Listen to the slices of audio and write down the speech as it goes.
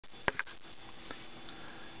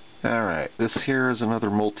Alright, this here is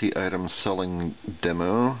another multi-item selling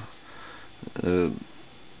demo. 8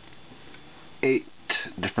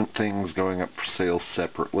 different things going up for sale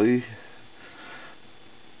separately.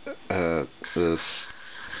 The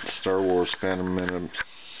Star Wars Phantom Menace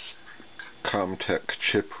CommTech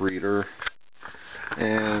chip reader,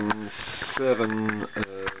 and 7 of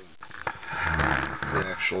the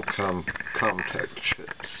actual CommTech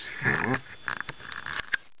chips.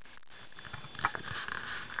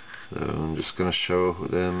 So I'm just going to show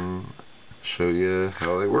you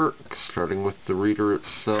how they work, starting with the reader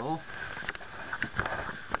itself.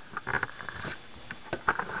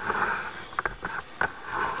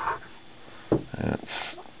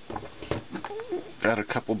 It's got a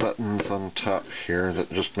couple buttons on top here that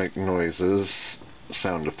just make noises,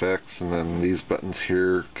 sound effects, and then these buttons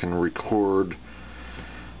here can record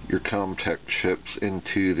your CommTech chips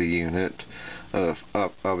into the unit.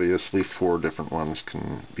 Obviously 4 different ones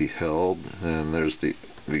can be held, and there's the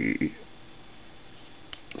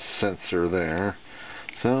sensor there.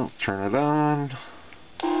 So turn it on.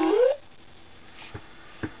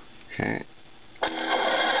 Okay.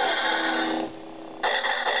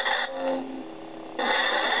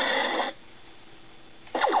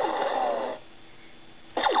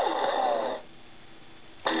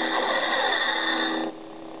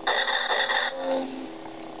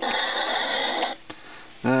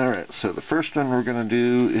 So the first one we're going to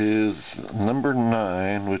do is number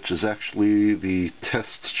 9, which is actually the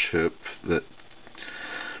test chip that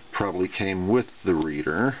probably came with the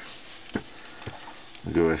reader.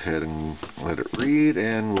 Go ahead and let it read,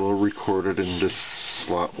 and we'll record it into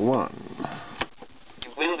slot 1.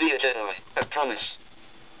 You will be a Jedi, I promise.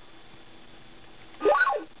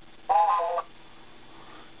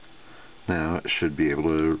 Now it should be able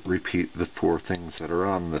to repeat the 4 things that are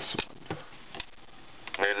on this one.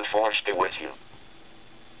 May the Force be with you.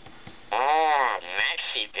 Oh,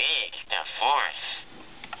 Maxie Big, the Force.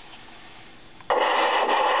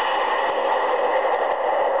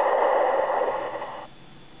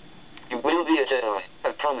 You will be a Jedi,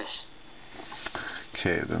 I promise.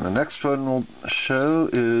 Okay, then the next one we'll show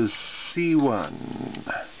is C1.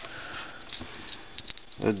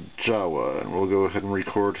 The Jawa, and we'll go ahead and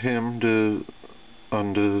record him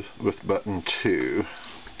with button 2.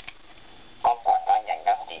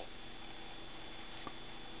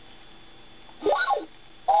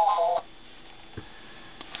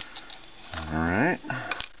 Alright.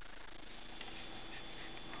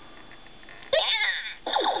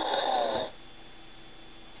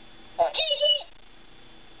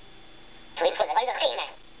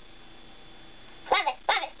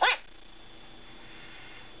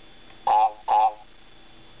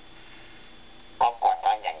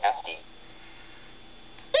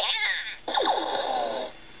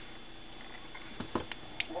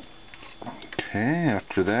 Okay,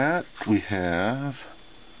 after that we have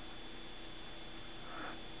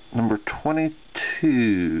number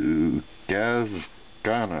 22,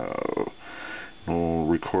 Gazgano. We'll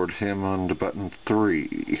record him onto button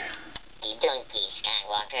 3. The donkey,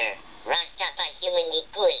 Skywalker. Rastapa human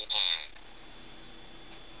Nipulka.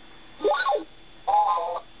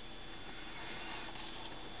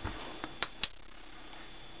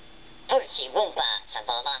 Tursi Wumpa,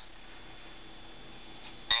 Sababa.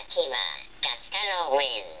 Akima, Gazgano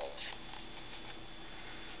wins.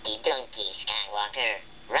 The donkey, Skywalker.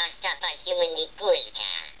 Rastapa human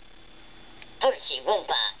Nipulka. Tursi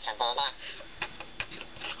Wumpa, Sababa.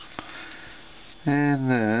 And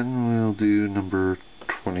then we'll do number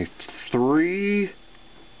 23,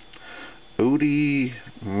 Odie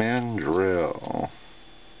Mandrell,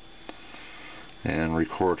 and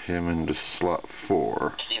record him into slot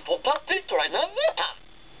 4.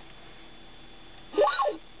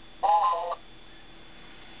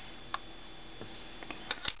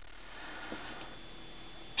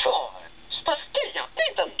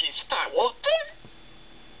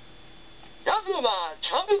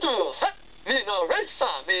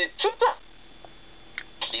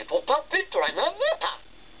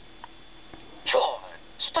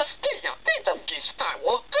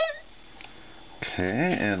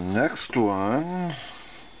 Okay, and next one,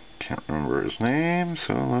 can't remember his name,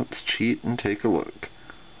 so let's cheat and take a look.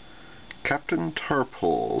 Captain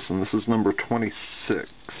Tarpoles, and this is number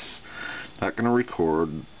 26. Not going to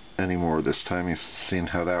record anymore this time. You've seen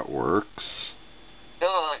how that works.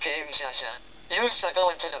 Okay, Shasha. You're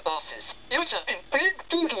going to the bosses. You're in big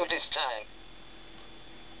doo-doo this time.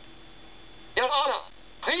 Your Honor,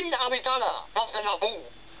 Queen Amidala of the Naboo.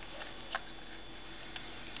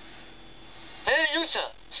 Hey,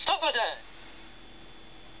 user, stop it there.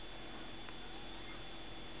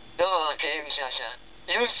 Okay, Shasha.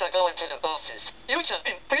 User going to the bosses. User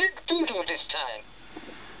in big doo-doo this time.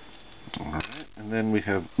 Alright, and then we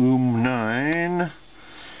have OOM9,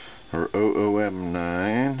 or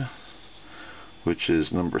OOM9, which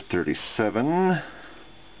is number 37.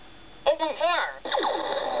 Open fire!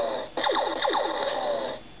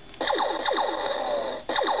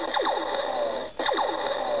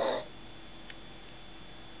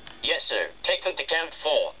 Yes, sir. Take them to Camp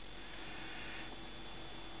 4.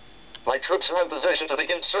 My troops are in position to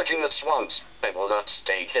begin searching the swamps. They will not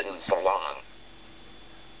stay hidden for long.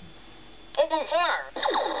 Open fire!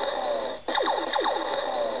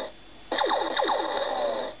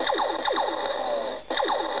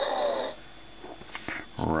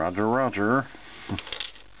 Roger, roger.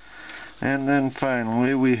 And then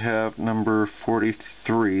finally we have number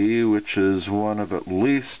 43, which is one of at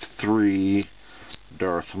least 3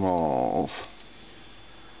 Darth Mauls.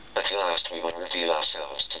 At last we will reveal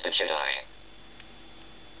ourselves to the Jedi.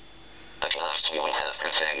 At last we will have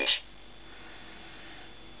revenge.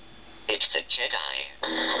 It's the Jedi.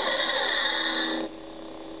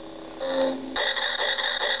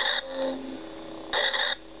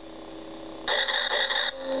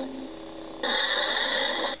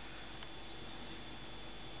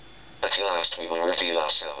 At last we will reveal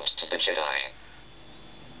ourselves to the Jedi.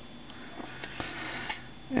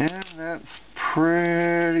 And that's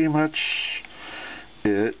pretty much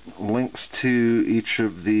it. Links to each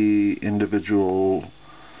of the individual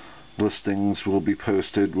listings will be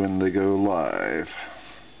posted when they go live.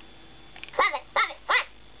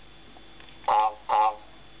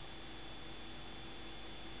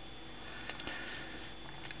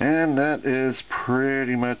 And that is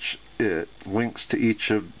pretty much it. Links to each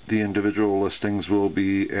of the individual listings will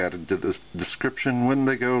be added to the description when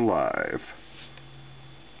they go live.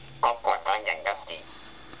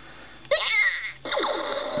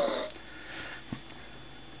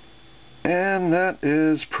 And that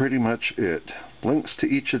is pretty much it. Links to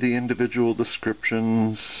each of the individual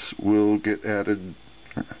descriptions will get added.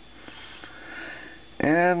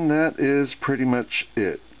 And that is pretty much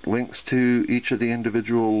it. Links to each of the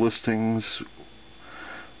individual listings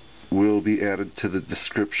will be added to the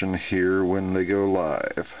description here when they go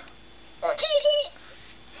live. Okay.